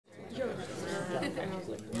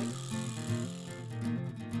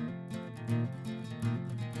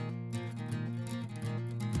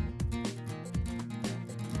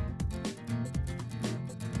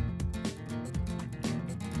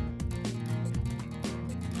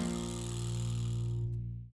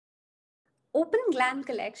Open GLAM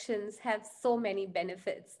collections have so many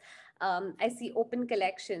benefits. I see open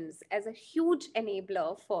collections as a huge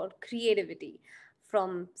enabler for creativity,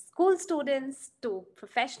 from school students to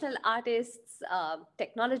professional artists,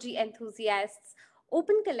 technology enthusiasts.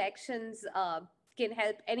 Open collections can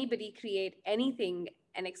help anybody create anything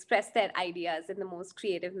and express their ideas in the most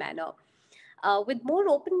creative manner. With more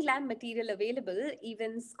open GLAM material available,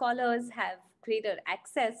 even scholars have greater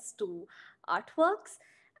access to artworks,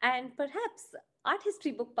 and perhaps art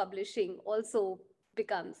history book publishing also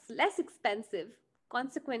becomes less expensive,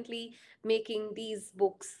 consequently, making these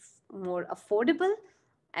books more affordable.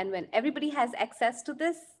 And when everybody has access to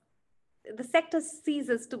this, the sector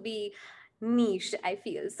ceases to be niche, I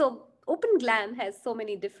feel. So open GLAM has so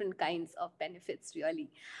many different kinds of benefits, really.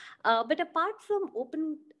 But apart from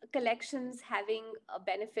open collections having a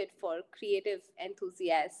benefit for creative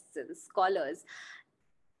enthusiasts and scholars,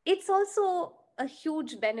 it's also a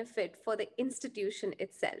huge benefit for the institution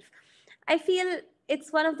itself. I feel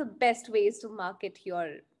it's one of the best ways to market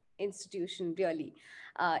your institution, really.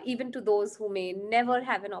 Even to those who may never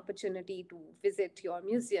have an opportunity to visit your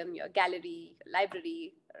museum, your gallery,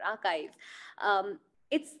 library, or archive.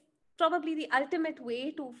 It's probably the ultimate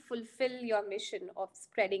way to fulfill your mission of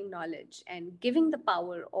spreading knowledge and giving the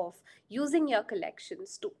power of using your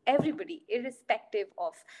collections to everybody, irrespective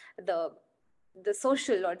of the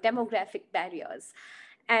social or demographic barriers.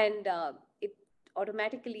 And it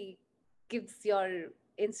automatically gives your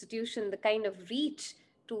institution the kind of reach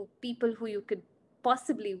to people who you could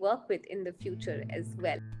possibly work with in the future as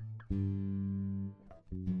well.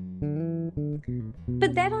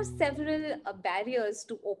 But there are several barriers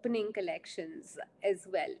to opening collections as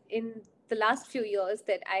well. In the last few years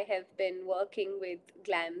that I have been working with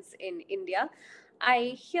GLAMs in India,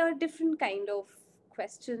 I hear different kind of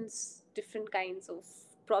questions, different kinds of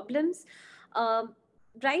problems. Um,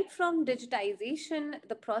 right from digitization,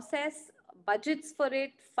 the process, budgets for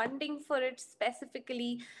it, funding for it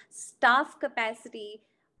specifically, staff capacity,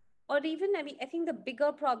 or even, I mean, I think the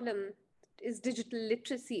bigger problem is digital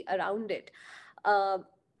literacy around it. Uh,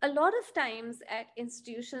 a lot of times at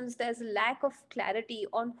institutions, there's a lack of clarity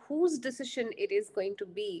on whose decision it is going to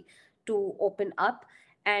be to open up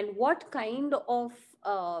and what kind of,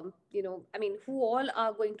 I mean, who all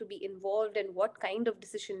are going to be involved and what kind of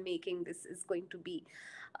decision making this is going to be.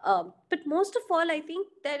 But most of all, I think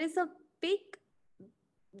there is a big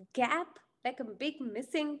gap, like a big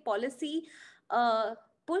missing policy uh,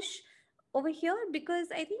 push over here, because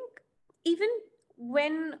I think even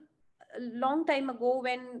when a long time ago,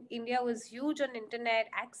 when India was huge on internet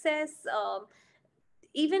access,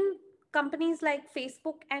 even companies like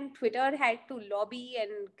Facebook and Twitter had to lobby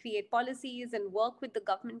and create policies and work with the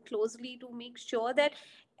government closely to make sure that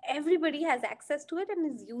everybody has access to it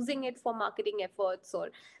and is using it for marketing efforts or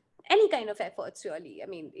any kind of efforts, really. I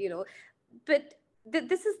mean, but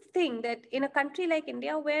this is the thing, that in a country like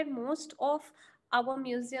India, where most of our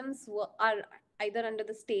museums are either under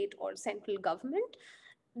the state or central government,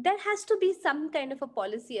 there has to be some kind of a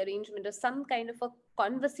policy arrangement or some kind of a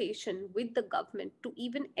conversation with the government to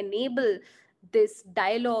even enable this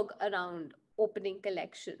dialogue around opening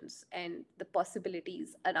collections and the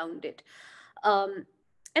possibilities around it. Um,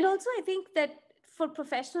 and also, I think that for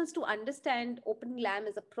professionals to understand open GLAM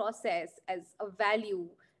as a process, as a value,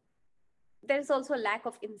 there's also a lack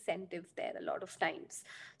of incentive there a lot of times.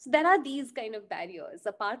 So there are these kind of barriers,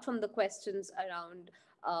 apart from the questions around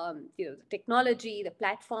the technology, the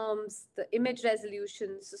platforms, the image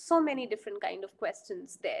resolutions, so many different kind of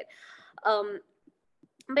questions there. um,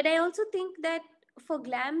 but I also think that for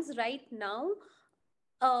GLAMs right now,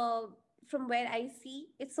 uh, from where I see,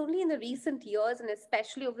 it's only in the recent years, and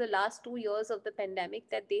especially over the last 2 years of the pandemic,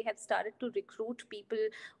 that they have started to recruit people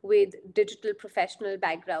with digital professional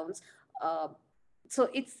backgrounds. Uh, so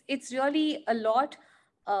it's really a lot.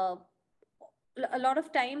 Uh, a lot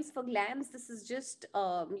of times for GLAMs, this is just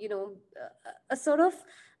a sort of,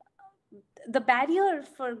 the barrier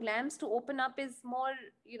for GLAMs to open up is more,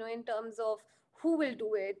 in terms of who will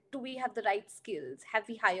do it. Do we have the right skills? Have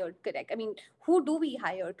we hired correct? I mean, who do we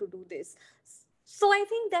hire to do this? So I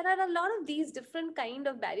think there are a lot of these different kind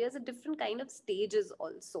of barriers at different kind of stages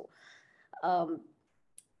also, um,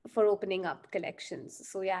 for opening up collections.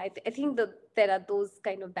 So yeah, I think that there are those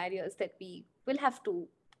kind of barriers that we will have to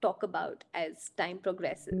talk about as time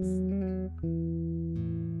progresses.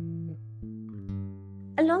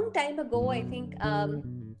 A long time ago, I think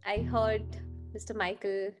I heard Mr.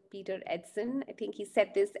 Michael Peter Edson. I think he said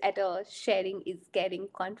this at a Sharing is Caring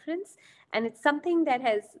conference. And it's something that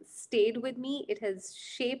has stayed with me. It has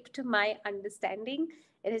shaped my understanding,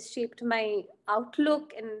 it has shaped my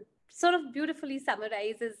outlook and sort of beautifully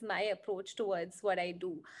summarizes my approach towards what I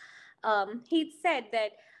do. He said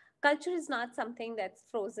that culture is not something that's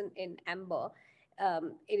frozen in amber.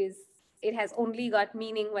 It is. It has only got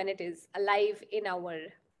meaning when it is alive in our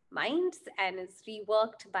minds and is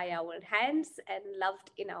reworked by our hands and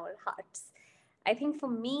loved in our hearts. I think for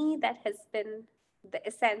me that has been the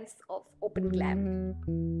essence of Open Glam.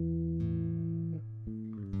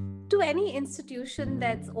 To any institution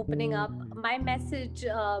that's opening up, my message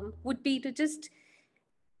would be to just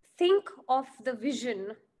think of the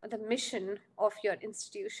vision or the mission of your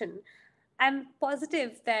institution. I'm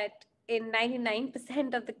positive that in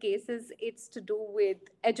 99% of the cases, it's to do with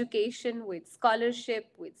education, with scholarship,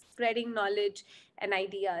 with spreading knowledge and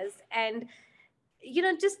ideas. And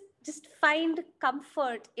just find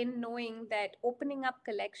comfort in knowing that opening up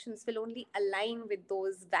collections will only align with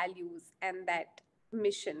those values and that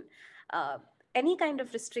mission. uh, any kind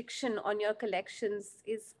of restriction on your collections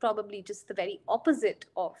is probably just the very opposite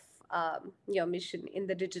of your mission in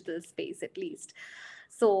the digital space, at least.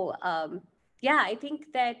 So yeah, I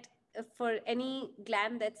think that for any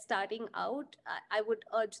glam that's starting out, I would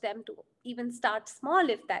urge them to even start small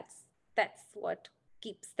if that's what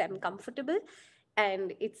keeps them comfortable.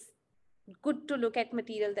 And it's good to look at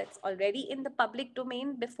material that's already in the public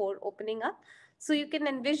domain before opening up, so you can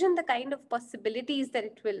envision the kind of possibilities that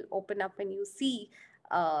it will open up when you see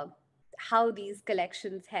uh, how these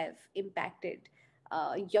collections have impacted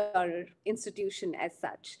your institution as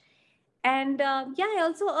such. And yeah, I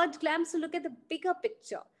also urge GLAMs to look at the bigger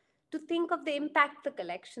picture, to think of the impact the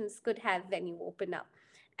collections could have when you open up.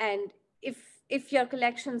 And if your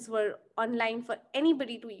collections were online for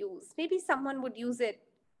anybody to use, maybe someone would use it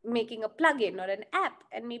making a plugin or an app,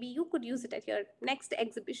 and maybe you could use it at your next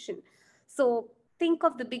exhibition. So think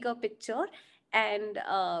of the bigger picture, and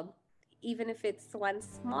even if it's one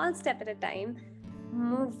small step at a time,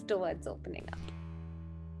 move towards opening up.